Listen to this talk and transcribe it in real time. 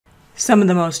Some of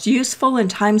the most useful and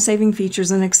time-saving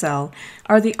features in Excel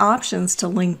are the options to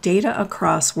link data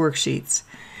across worksheets.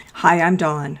 Hi, I'm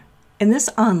Dawn. In this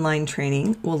online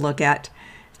training, we'll look at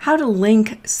how to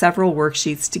link several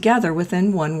worksheets together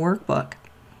within one workbook.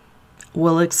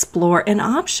 We'll explore an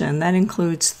option that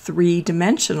includes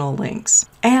three-dimensional links,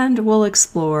 and we'll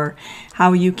explore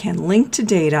how you can link to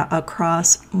data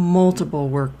across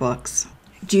multiple workbooks.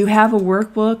 Do you have a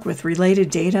workbook with related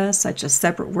data, such as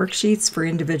separate worksheets for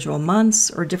individual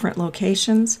months or different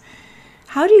locations?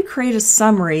 How do you create a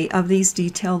summary of these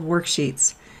detailed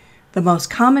worksheets? The most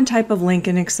common type of link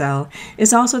in Excel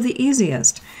is also the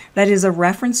easiest. That is a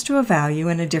reference to a value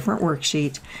in a different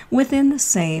worksheet within the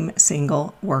same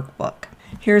single workbook.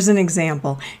 Here's an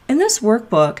example. In this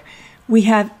workbook, we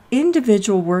have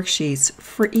individual worksheets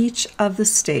for each of the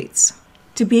states.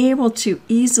 To be able to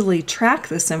easily track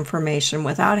this information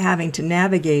without having to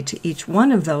navigate to each one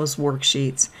of those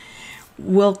worksheets,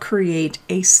 we'll create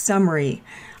a summary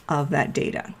of that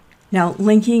data. Now,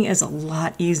 linking is a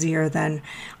lot easier than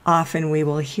often we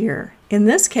will hear. In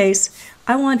this case,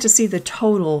 I want to see the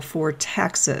total for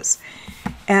Texas.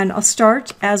 And I'll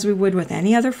start as we would with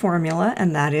any other formula,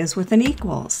 and that is with an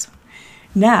equals.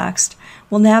 Next,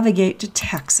 we'll navigate to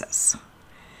Texas,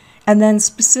 and then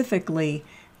specifically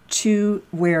to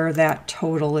where that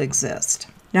total exists.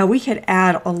 Now, we could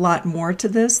add a lot more to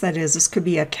this. That is, this could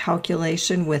be a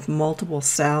calculation with multiple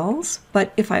cells.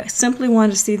 But if I simply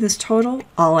want to see this total,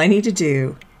 all I need to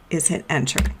do is hit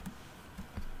enter.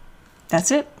 That's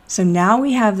it. So now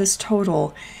we have this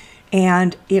total,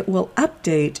 and it will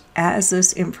update as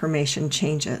this information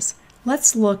changes.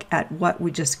 Let's look at what we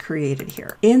just created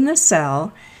here. In the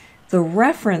cell, the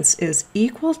reference is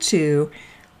equal to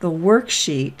the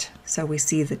worksheet. So we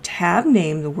see the tab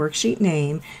name, the worksheet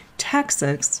name,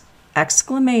 Texas,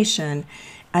 exclamation,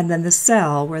 and then the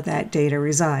cell where that data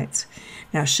resides.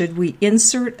 Now, should we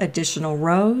insert additional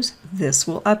rows, this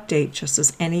will update just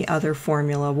as any other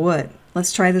formula would.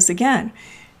 Let's try this again.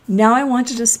 Now I want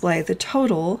to display the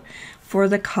total for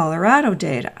the Colorado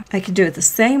data. I can do it the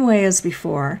same way as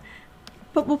before,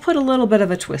 but we'll put a little bit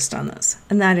of a twist on this.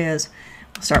 And that is,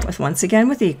 we'll start with once again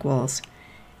with equals,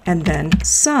 and then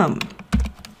sum.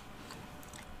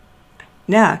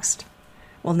 Next,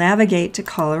 we'll navigate to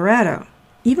Colorado.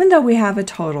 Even though we have a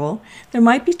total, there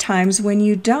might be times when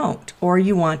you don't, or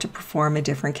you want to perform a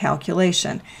different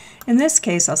calculation. In this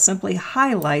case, I'll simply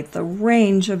highlight the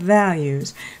range of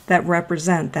values that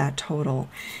represent that total,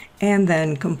 and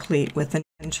then complete with an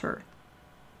enter.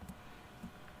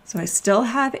 So I still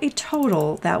have a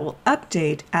total that will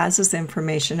update as this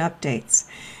information updates.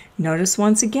 Notice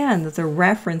once again that the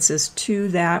reference is to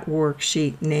that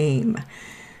worksheet name.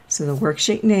 So the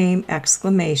worksheet name,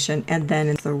 exclamation, and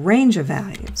then the range of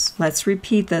values. Let's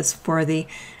repeat this for the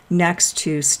next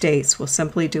two states. We'll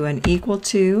simply do an equal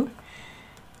to,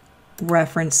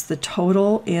 reference the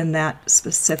total in that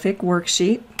specific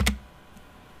worksheet.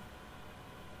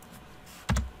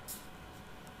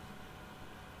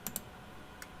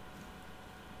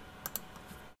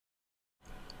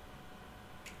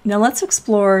 Now let's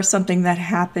explore something that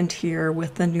happened here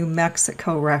with the New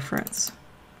Mexico reference.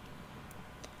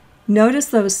 Notice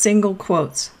those single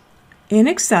quotes. In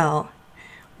Excel,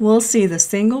 we'll see the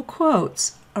single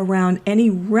quotes around any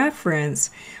reference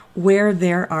where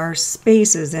there are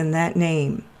spaces in that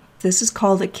name. This is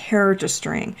called a character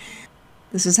string.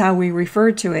 This is how we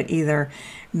refer to it either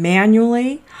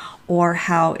manually or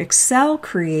how Excel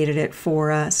created it for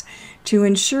us to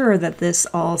ensure that this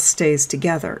all stays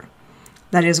together.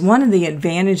 That is one of the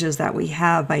advantages that we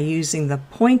have by using the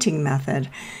pointing method.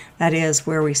 That is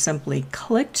where we simply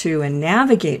click to and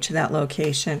navigate to that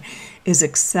location, is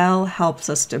Excel helps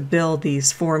us to build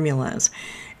these formulas.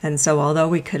 And so although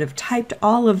we could have typed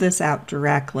all of this out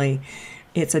directly,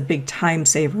 it's a big time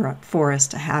saver for us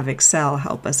to have Excel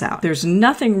help us out. There's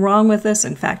nothing wrong with this.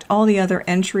 In fact, all the other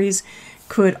entries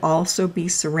could also be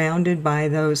surrounded by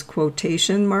those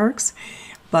quotation marks,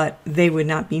 but they would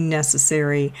not be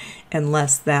necessary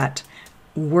unless that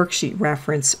worksheet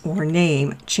reference or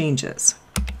name changes.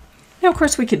 Now, of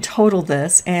course, we could total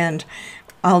this, and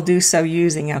I'll do so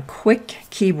using a quick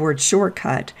keyboard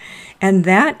shortcut, and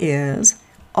that is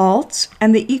Alt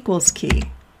and the equals key.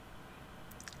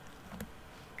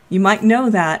 You might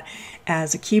know that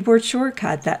as a keyboard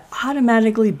shortcut that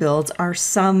automatically builds our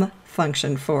sum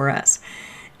function for us.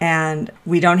 And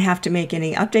we don't have to make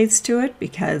any updates to it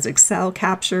because Excel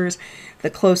captures the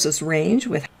closest range,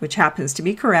 which happens to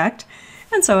be correct.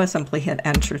 And so I simply hit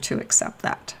enter to accept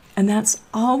that. And that's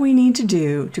all we need to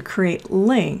do to create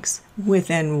links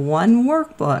within one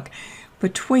workbook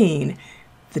between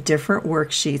the different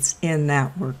worksheets in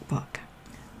that workbook.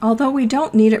 Although we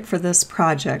don't need it for this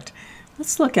project,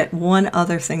 let's look at one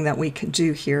other thing that we could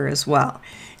do here as well.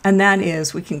 And that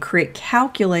is we can create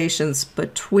calculations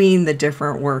between the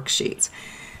different worksheets.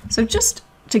 So just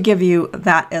to give you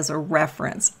that as a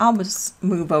reference, I'll just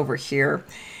move over here.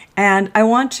 And I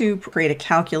want to create a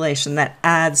calculation that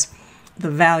adds the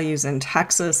values in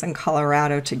Texas and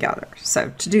Colorado together.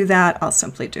 So to do that, I'll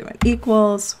simply do an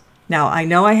equals. Now I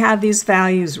know I have these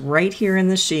values right here in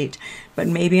the sheet, but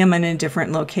maybe I'm in a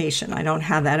different location. I don't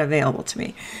have that available to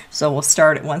me. So we'll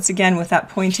start it once again with that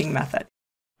pointing method.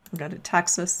 We'll go to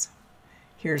Texas.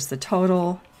 Here's the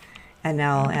total. And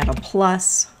now I'll add a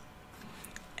plus.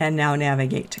 And now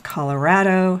navigate to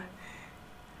Colorado.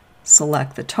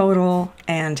 Select the total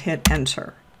and hit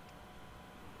enter.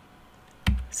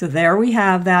 So there we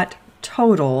have that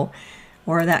total,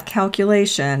 or that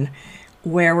calculation,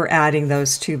 where we're adding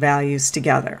those two values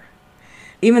together.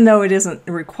 Even though it isn't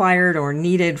required or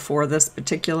needed for this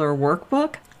particular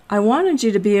workbook, I wanted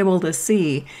you to be able to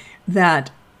see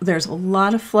that there's a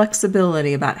lot of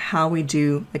flexibility about how we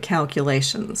do the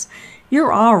calculations.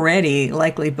 You're already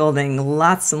likely building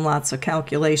lots and lots of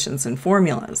calculations and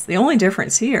formulas. The only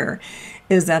difference here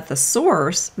is that the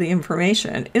source, the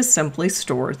information, is simply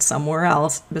stored somewhere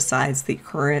else besides the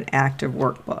current active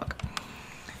workbook.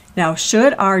 Now,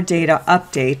 should our data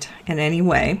update in any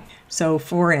way, so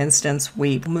for instance,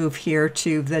 we move here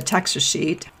to the Texas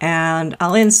sheet, and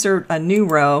I'll insert a new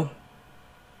row.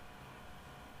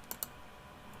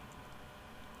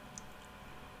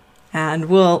 And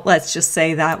let's just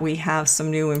say that we have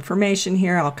some new information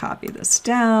here. I'll copy this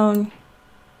down.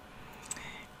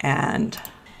 And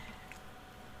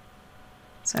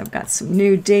so I've got some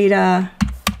new data.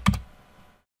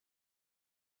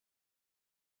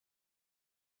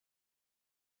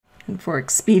 And for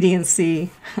expediency,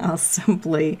 I'll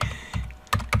simply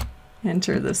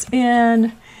enter this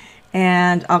in,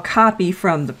 and I'll copy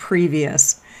from the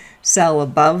previous cell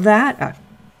above that. A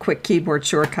quick keyboard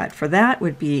shortcut for that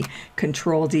would be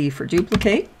Control-D for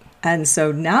duplicate. And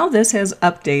so now this has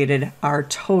updated our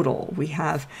total. We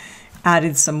have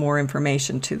added some more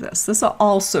information to this. This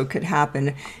also could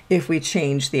happen if we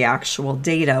change the actual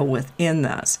data within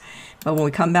this. But when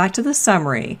we come back to the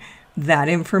summary, that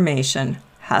information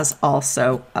has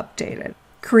also updated.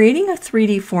 Creating a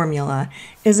 3D formula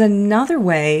is another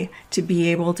way to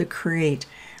be able to create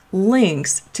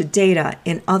links to data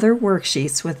in other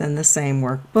worksheets within the same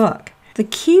workbook. The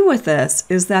key with this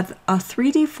is that a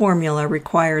 3D formula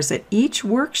requires that each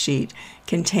worksheet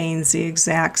contains the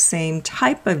exact same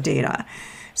type of data,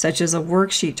 such as a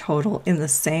worksheet total in the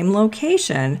same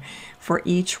location for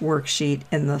each worksheet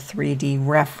in the 3D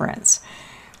reference.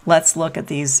 Let's look at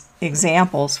these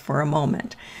examples for a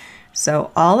moment.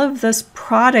 So all of this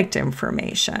product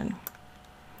information,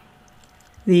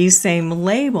 these same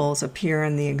labels appear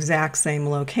in the exact same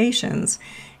locations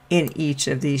in each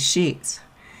of these sheets.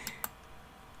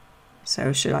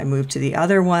 So should I move to the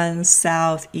other ones,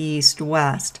 south, east,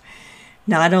 west?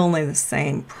 Not only the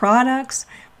same products,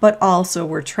 but also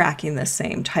we're tracking the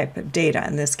same type of data,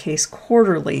 in this case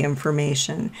quarterly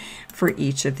information for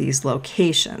each of these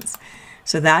locations.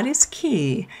 So that is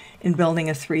key in building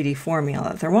a 3D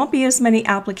formula. There won't be as many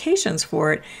applications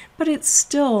for it, but it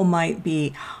still might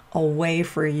be a way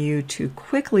for you to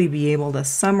quickly be able to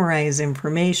summarize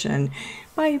information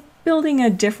by building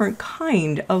a different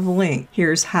kind of link.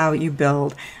 Here's how you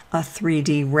build a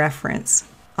 3D reference.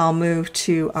 I'll move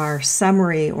to our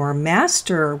summary or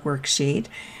master worksheet.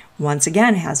 Once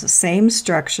again, it has the same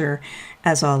structure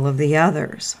as all of the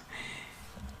others.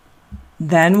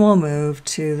 Then we'll move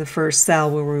to the first cell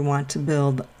where we want to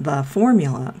build the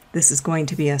formula. This is going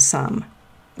to be a sum.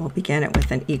 We'll begin it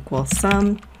with an equal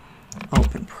sum,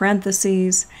 open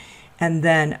parentheses, and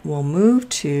then we'll move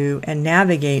to and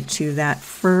navigate to that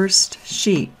first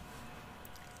sheet.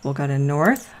 We'll go to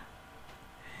North.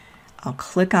 I'll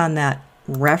click on that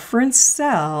reference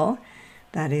cell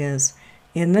that is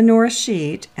in the North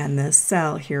sheet, and this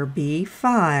cell here,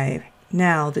 B5.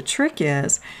 Now the trick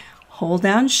is hold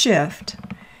down Shift,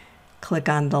 click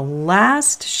on the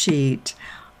last sheet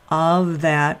of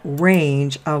that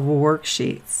range of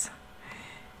worksheets.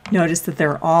 Notice that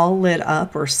they're all lit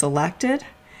up or selected.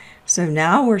 So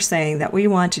now we're saying that we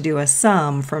want to do a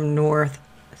sum from north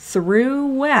through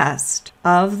west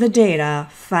of the data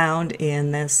found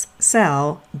in this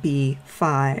cell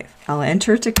B5. I'll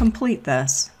enter to complete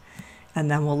this,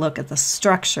 and then we'll look at the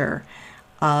structure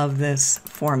of this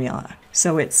formula.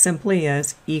 So it simply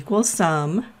is equal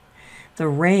sum, the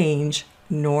range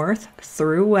north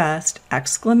through west,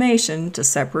 exclamation to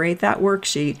separate that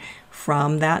worksheet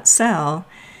from that cell,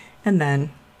 and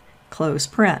then close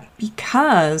parent.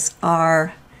 Because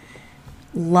our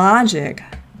logic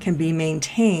can be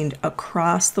maintained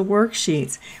across the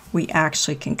worksheets, we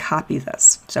actually can copy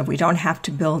this. So we don't have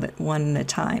to build it one at a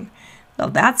time. So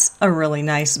that's a really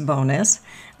nice bonus.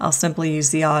 I'll simply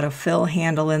use the autofill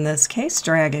handle in this case,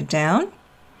 drag it down,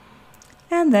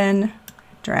 and then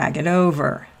drag it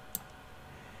over.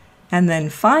 And then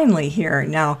finally here,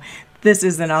 now this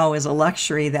isn't always a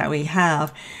luxury that we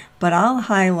have, but I'll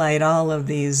highlight all of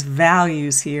these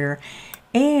values here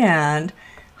and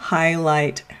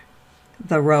highlight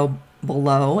the row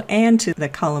below and to the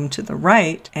column to the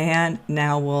right, and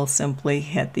now we'll simply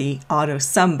hit the auto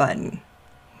sum button.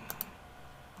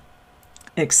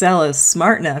 Excel is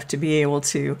smart enough to be able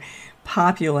to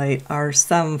populate our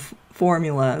sum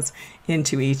formulas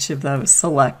into each of those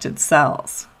selected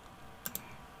cells.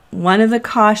 One of the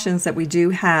cautions that we do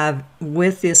have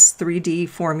with this 3D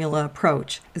formula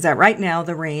approach is that right now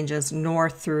the range is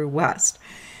north through west.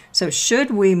 So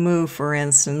should we move, for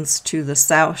instance, to the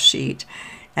south sheet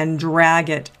and drag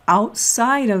it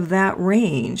outside of that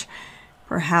range,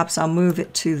 perhaps I'll move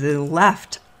it to the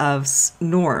left of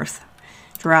north,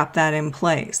 drop that in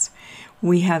place.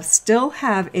 We still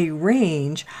have a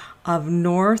range of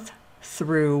north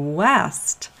through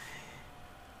west,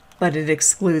 but it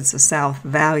excludes the south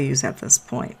values at this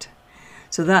point.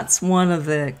 So that's one of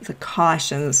the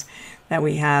cautions that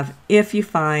we have if you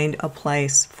find a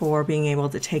place for being able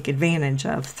to take advantage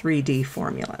of 3D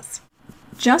formulas.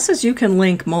 Just as you can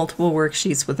link multiple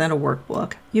worksheets within a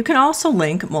workbook, you can also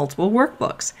link multiple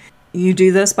workbooks. You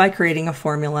do this by creating a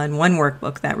formula in one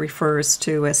workbook that refers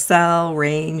to a cell,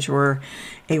 range, or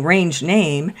a range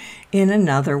name in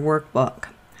another workbook.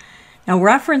 Now,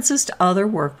 references to other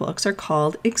workbooks are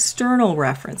called external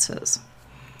references.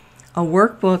 A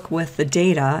workbook with the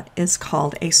data is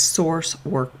called a source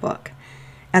workbook,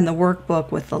 and the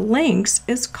workbook with the links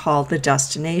is called the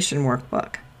destination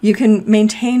workbook. You can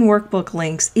maintain workbook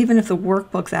links even if the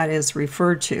workbook that is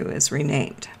referred to is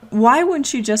renamed. Why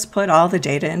wouldn't you just put all the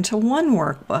data into one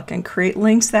workbook and create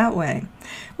links that way?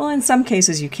 Well, in some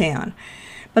cases you can,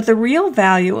 but the real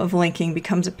value of linking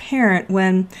becomes apparent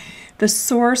when the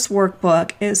source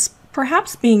workbook is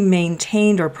perhaps being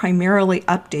maintained or primarily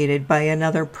updated by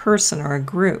another person or a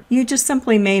group. You just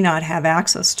simply may not have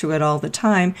access to it all the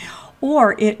time,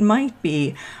 or it might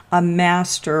be a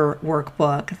master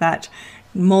workbook that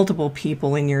multiple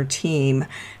people in your team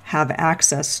have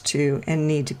access to and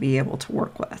need to be able to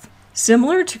work with.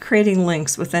 Similar to creating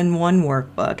links within one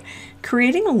workbook,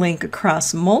 creating a link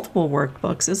across multiple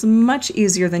workbooks is much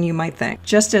easier than you might think.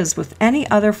 Just as with any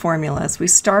other formulas, we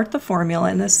start the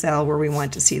formula in the cell where we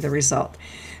want to see the result.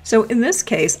 So in this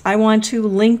case, I want to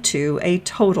link to a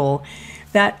total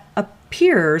that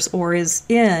appears or is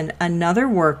in another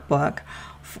workbook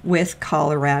with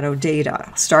Colorado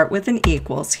data. Start with an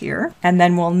equals here, and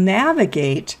then we'll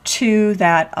navigate to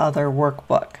that other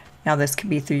workbook. Now this could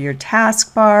be through your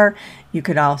taskbar. You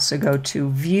could also go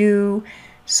to View,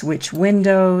 switch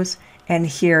windows, and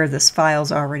here this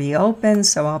file's already open,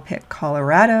 so I'll pick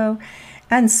Colorado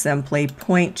and simply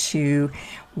point to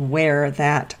where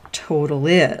that total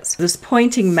is. This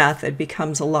pointing method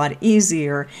becomes a lot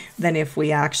easier than if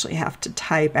we actually have to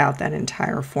type out that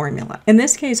entire formula. In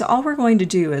this case, all we're going to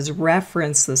do is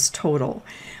reference this total,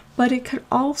 but it could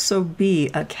also be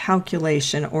a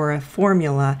calculation or a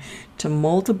formula to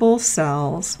multiple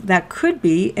cells that could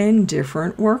be in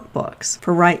different workbooks.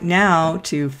 For right now,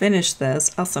 to finish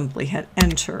this, I'll simply hit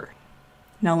Enter.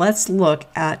 Now let's look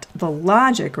at the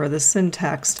logic or the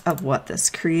syntax of what this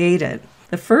created.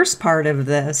 The first part of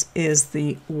this is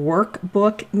the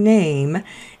workbook name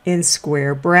in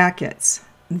square brackets.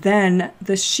 Then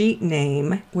the sheet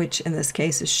name, which in this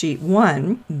case is sheet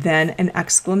 1, then an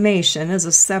exclamation as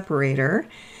a separator,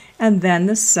 and then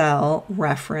the cell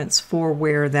reference for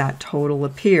where that total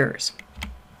appears.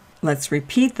 Let's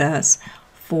repeat this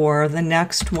for the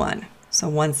next one. So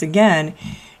once again,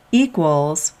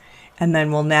 equals, and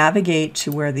then we'll navigate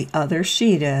to where the other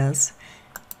sheet is,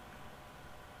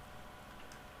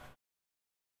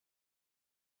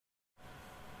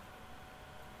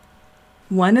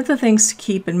 one of the things to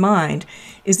keep in mind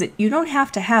is that you don't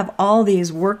have to have all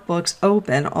these workbooks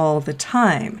open all the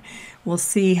time. We'll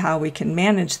see how we can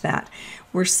manage that.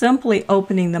 We're simply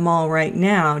opening them all right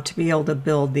now to be able to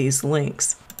build these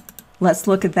links. Let's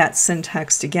look at that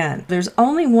syntax again. There's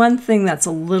only one thing that's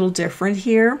a little different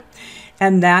here,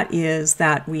 and that is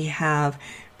that we have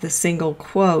the single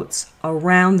quotes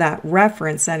around that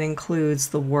reference that includes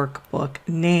the workbook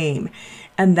name.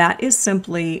 And that is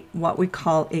simply what we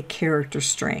call a character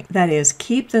string. That is,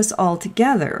 keep this all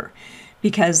together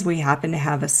because we happen to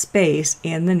have a space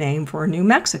in the name for New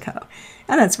Mexico.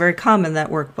 And that's very common that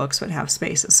workbooks would have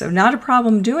spaces. So not a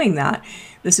problem doing that.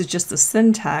 This is just the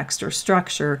syntax or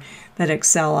structure that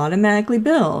Excel automatically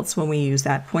builds when we use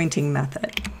that pointing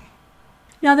method.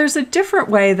 Now there's a different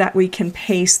way that we can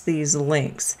paste these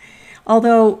links.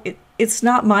 Although it's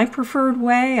not my preferred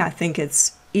way, I think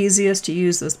it's easiest to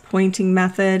use this pointing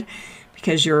method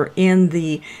because you're in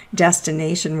the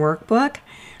destination workbook.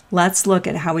 Let's look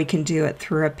at how we can do it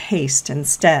through a paste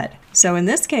instead. So in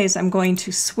this case, I'm going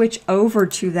to switch over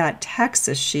to that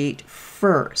Texas sheet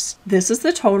first. This is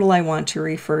the total I want to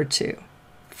refer to.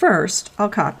 First, I'll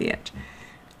copy it.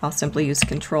 I'll simply use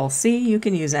Control-C. You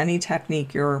can use any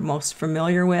technique you're most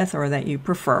familiar with or that you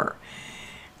prefer.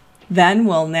 Then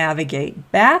we'll navigate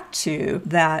back to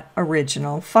that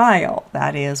original file.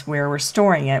 That is where we're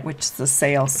storing it, which is the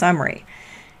sales summary.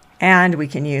 And we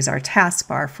can use our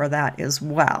taskbar for that as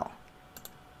well.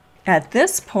 At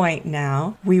this point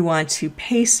now, we want to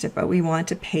paste it, but we want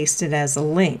to paste it as a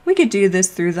link. We could do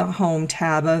this through the Home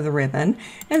tab of the ribbon.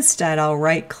 Instead, I'll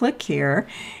right-click here,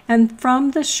 and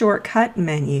from the shortcut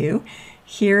menu,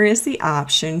 here is the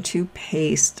option to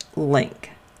paste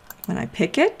link. When I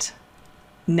pick it,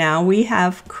 now we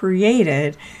have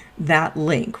created that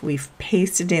link. We've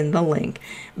pasted in the link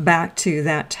back to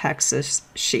that Texas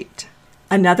sheet.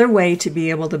 Another way to be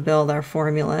able to build our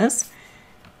formulas,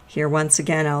 here once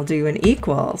again I'll do an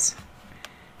equals,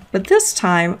 but this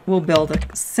time we'll build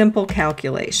a simple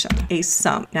calculation, a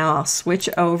sum. Now I'll switch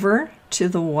over to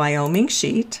the Wyoming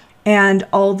sheet, and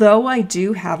although I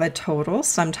do have a total,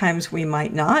 sometimes we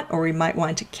might not, or we might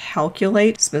want to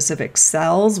calculate specific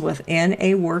cells within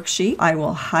a worksheet. I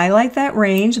will highlight that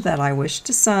range that I wish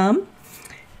to sum.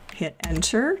 Hit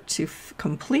enter to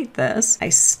complete this. I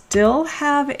still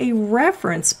have a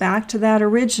reference back to that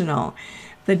original.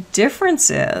 The difference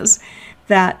is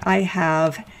that I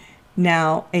have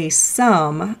now a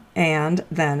sum and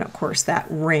then of course that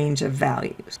range of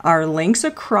values. Our links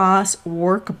across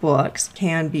workbooks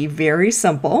can be very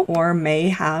simple or may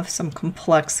have some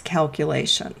complex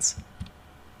calculations.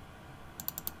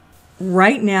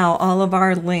 Right now, all of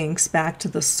our links back to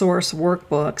the source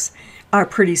workbooks are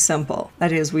pretty simple.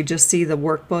 That is, we just see the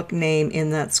workbook name in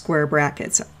that square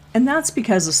brackets. And that's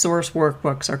because the source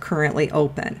workbooks are currently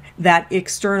open. That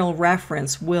external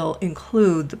reference will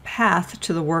include the path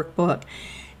to the workbook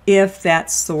if that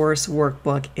source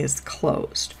workbook is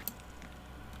closed.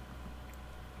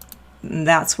 And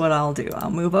that's what I'll do. I'll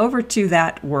move over to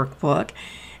that workbook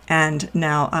and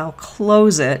now I'll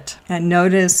close it. And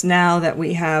notice now that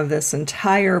we have this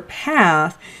entire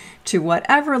path to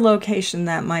whatever location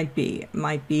that might be. It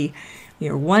might be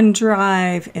your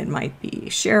OneDrive, it might be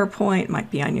SharePoint, it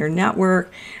might be on your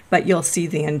network, but you'll see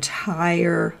the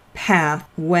entire path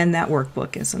when that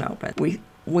workbook isn't open.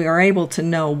 We are able to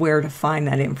know where to find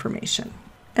that information.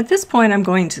 At this point, I'm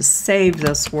going to save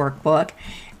this workbook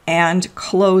and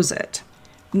close it.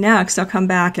 Next, I'll come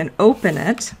back and open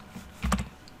it.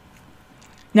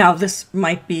 Now, this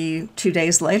might be 2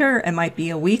 days later, it might be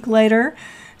a week later,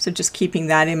 so just keeping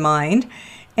that in mind.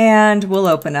 And we'll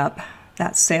open up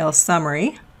that sales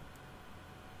summary.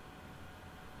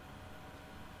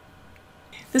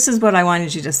 This is what I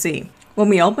wanted you to see. When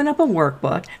we open up a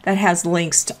workbook that has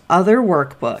links to other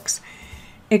workbooks,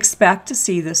 expect to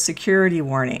see the security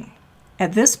warning.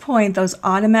 At this point, those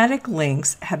automatic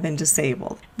links have been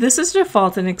disabled. This is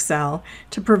default in Excel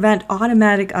to prevent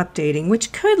automatic updating,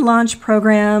 which could launch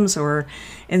programs or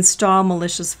install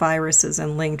malicious viruses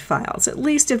and linked files, at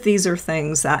least if these are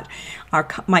things that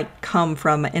might come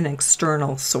from an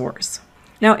external source.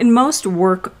 Now, in most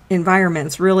work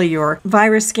environments, really your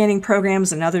virus scanning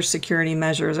programs and other security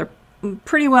measures are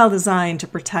pretty well designed to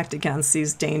protect against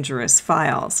these dangerous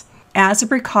files. As a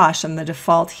precaution, the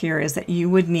default here is that you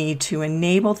would need to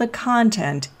enable the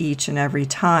content each and every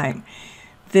time.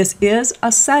 This is a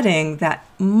setting that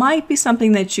might be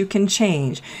something that you can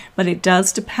change, but it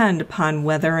does depend upon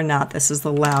whether or not this is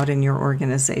allowed in your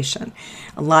organization.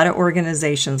 A lot of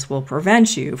organizations will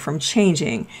prevent you from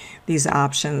changing these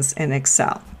options in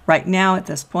Excel. Right now, at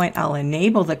this point, I'll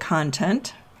enable the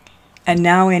content, and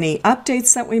now any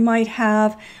updates that we might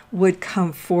have would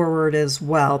come forward as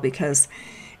well because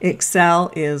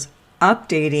Excel is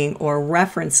updating or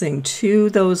referencing to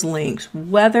those links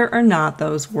whether or not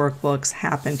those workbooks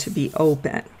happen to be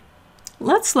open.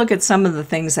 Let's look at some of the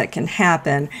things that can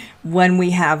happen when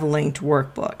we have linked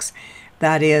workbooks.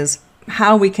 That is,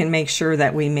 how we can make sure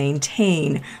that we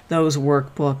maintain those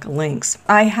workbook links.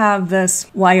 I have this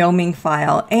Wyoming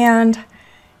file, and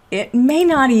it may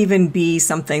not even be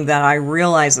something that I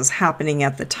realize is happening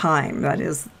at the time.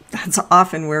 That's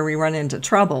often where we run into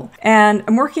trouble. And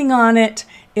I'm working on it.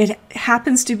 It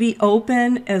happens to be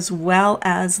open as well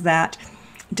as that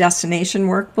destination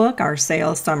workbook, our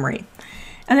sales summary.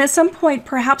 And at some point,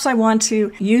 perhaps I want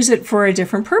to use it for a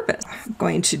different purpose. I'm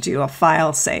going to do a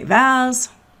file save as.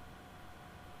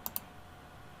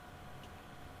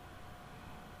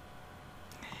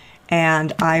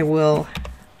 And I will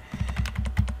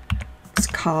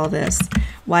call this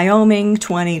Wyoming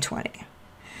 2020.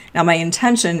 Now my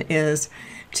intention is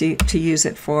to use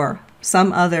it for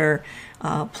some other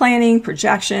planning,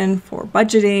 projection, for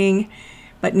budgeting,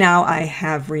 but now I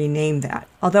have renamed that.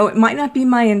 Although it might not be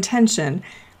my intention,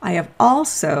 I have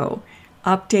also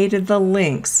updated the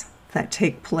links that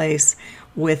take place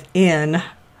within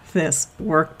this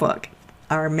workbook,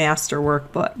 our master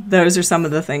workbook. Those are some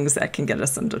of the things that can get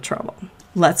us into trouble.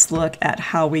 Let's look at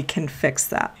how we can fix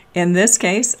that. In this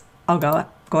case,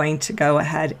 going to go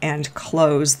ahead and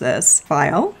close this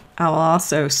file. I'll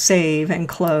also save and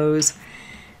close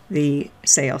the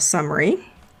sales summary.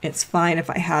 It's fine if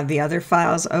I have the other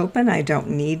files open. I don't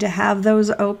need to have those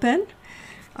open.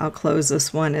 I'll close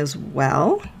this one as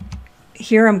well.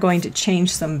 Here I'm going to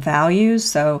change some values,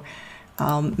 so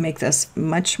I'll make this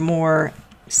much more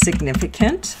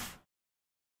significant.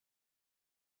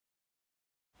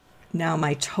 Now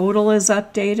my total is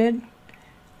updated.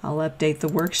 I'll update the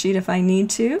worksheet if I need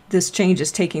to. This change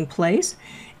is taking place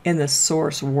in the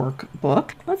source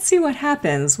workbook. Let's see what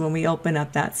happens when we open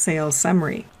up that sales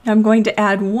summary. I'm going to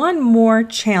add one more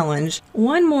challenge,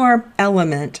 one more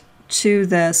element to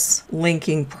this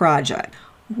linking project.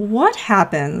 What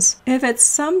happens if at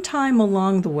some time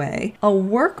along the way a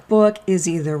workbook is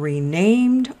either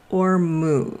renamed or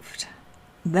moved?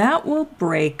 That will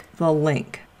break the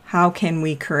link. How can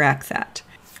we correct that?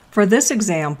 For this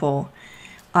example,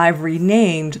 I've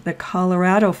renamed the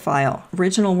Colorado file.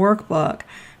 Original workbook,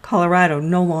 Colorado,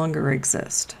 no longer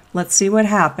exists. Let's see what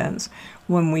happens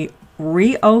when we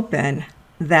reopen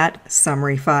that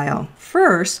summary file.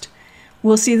 First,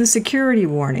 we'll see the security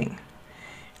warning.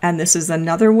 And this is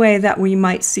another way that we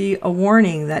might see a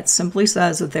warning that simply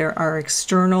says that there are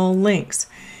external links.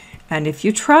 And if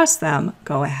you trust them,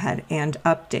 go ahead and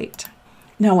update.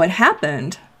 Now what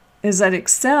happened is that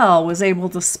Excel was able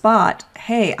to spot,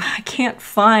 hey, I can't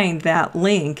find that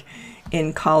link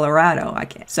in Colorado.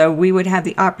 So we would have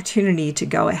the opportunity to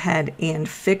go ahead and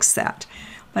fix that.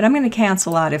 But I'm going to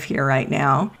cancel out of here right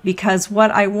now, because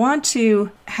what I want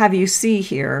to have you see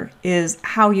here is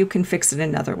how you can fix it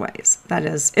in other ways. That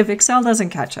is, if Excel doesn't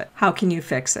catch it, how can you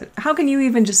fix it? How can you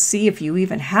even just see if you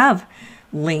even have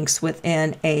links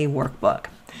within a workbook?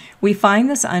 We find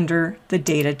this under the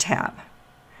Data tab.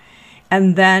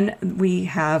 And then we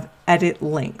have Edit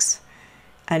Links.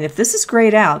 And if this is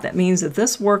grayed out, that means that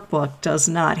this workbook does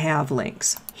not have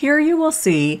links. Here you will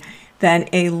see then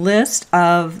a list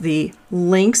of the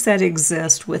links that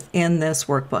exist within this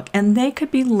workbook. And they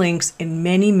could be links in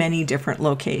many, many different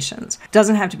locations. It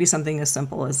doesn't have to be something as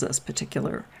simple as this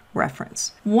particular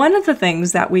reference. One of the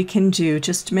things that we can do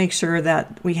just to make sure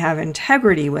that we have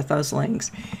integrity with those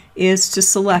links is to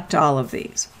select all of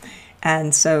these.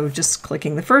 And so just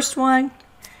clicking the first one,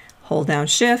 hold down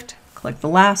Shift, click the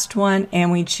last one,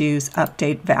 and we choose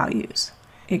Update Values.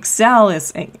 Excel is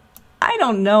saying, I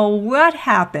don't know what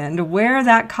happened, where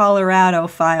that Colorado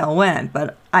file went,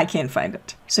 but I can't find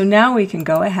it. So now we can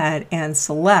go ahead and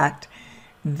select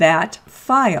that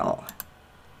file.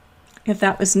 If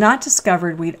that was not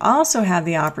discovered, we'd also have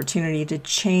the opportunity to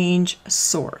change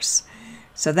source.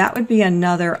 So that would be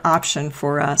another option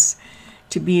for us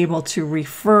to be able to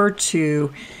refer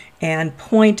to and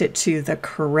point it to the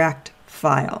correct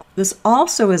file. This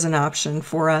also is an option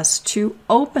for us to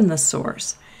open the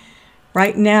source.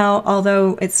 Right now,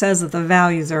 although it says that the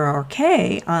values are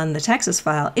okay on the Texas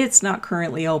file, it's not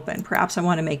currently open. Perhaps I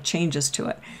want to make changes to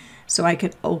it. So I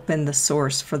could open the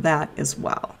source for that as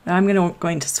well. Now I'm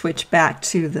going to switch back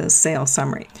to the sales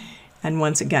summary and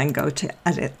once again go to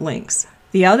Edit Links.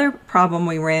 The other problem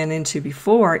we ran into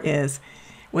before is,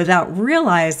 without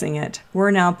realizing it,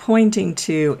 we're now pointing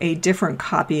to a different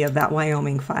copy of that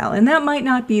Wyoming file, and that might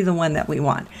not be the one that we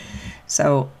want.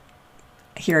 So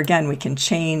here again, we can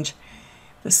change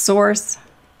the source,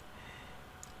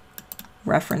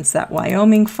 reference that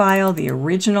Wyoming file, the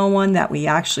original one that we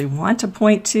actually want to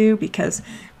point to, because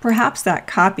perhaps that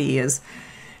copy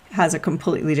has a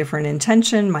completely different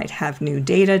intention, might have new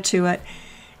data to it,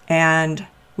 and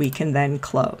we can then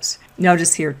close.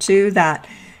 Notice here too that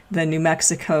the New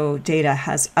Mexico data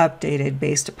has updated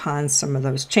based upon some of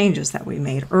those changes that we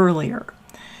made earlier.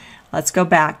 Let's go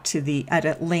back to the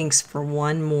Edit Links for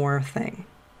one more thing,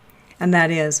 and that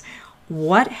is,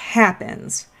 what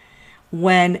happens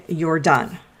when you're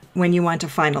done, when you want to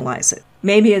finalize it?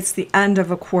 Maybe it's the end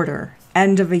of a quarter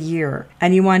end of a year,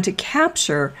 and you want to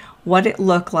capture what it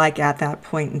looked like at that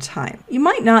point in time. You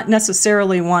might not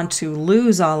necessarily want to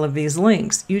lose all of these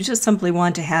links. You just simply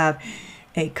want to have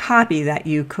a copy that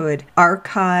you could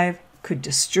archive, could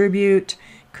distribute,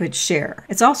 could share.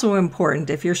 It's also important,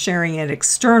 if you're sharing it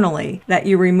externally, that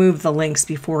you remove the links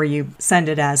before you send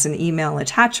it as an email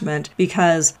attachment,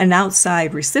 because an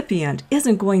outside recipient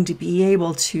isn't going to be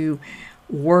able to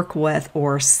work with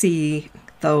or see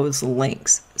those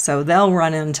links. So they'll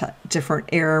run into different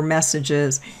error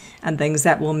messages and things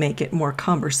that will make it more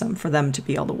cumbersome for them to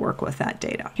be able to work with that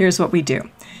data. Here's what we do.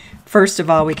 First of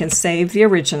all, we can save the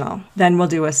original. Then we'll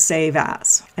do a save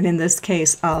as. And in this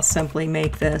case, I'll simply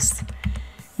make this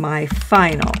my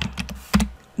final.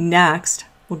 Next,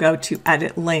 we'll go to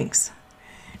edit links.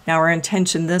 Now our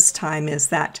intention this time is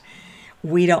that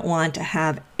we don't want to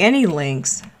have any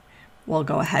links. We'll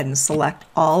go ahead and select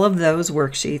all of those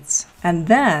worksheets and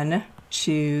then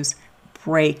choose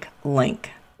break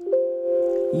link.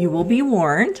 You will be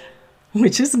warned,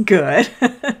 which is good.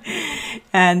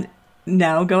 And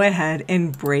now go ahead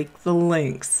and break the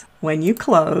links. When you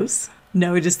close,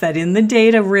 notice that in the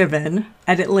data ribbon,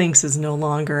 edit links is no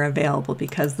longer available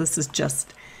because this is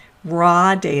just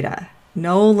raw data.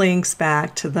 No links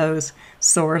back to those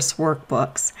source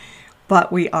workbooks.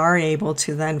 But we are able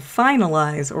to then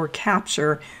finalize or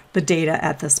capture the data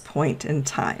at this point in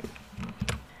time.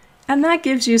 And that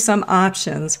gives you some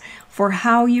options for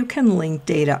how you can link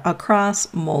data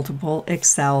across multiple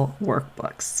Excel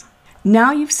workbooks.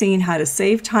 Now you've seen how to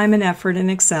save time and effort in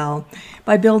Excel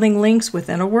by building links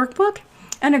within a workbook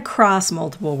and across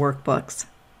multiple workbooks.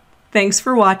 Thanks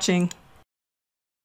for watching.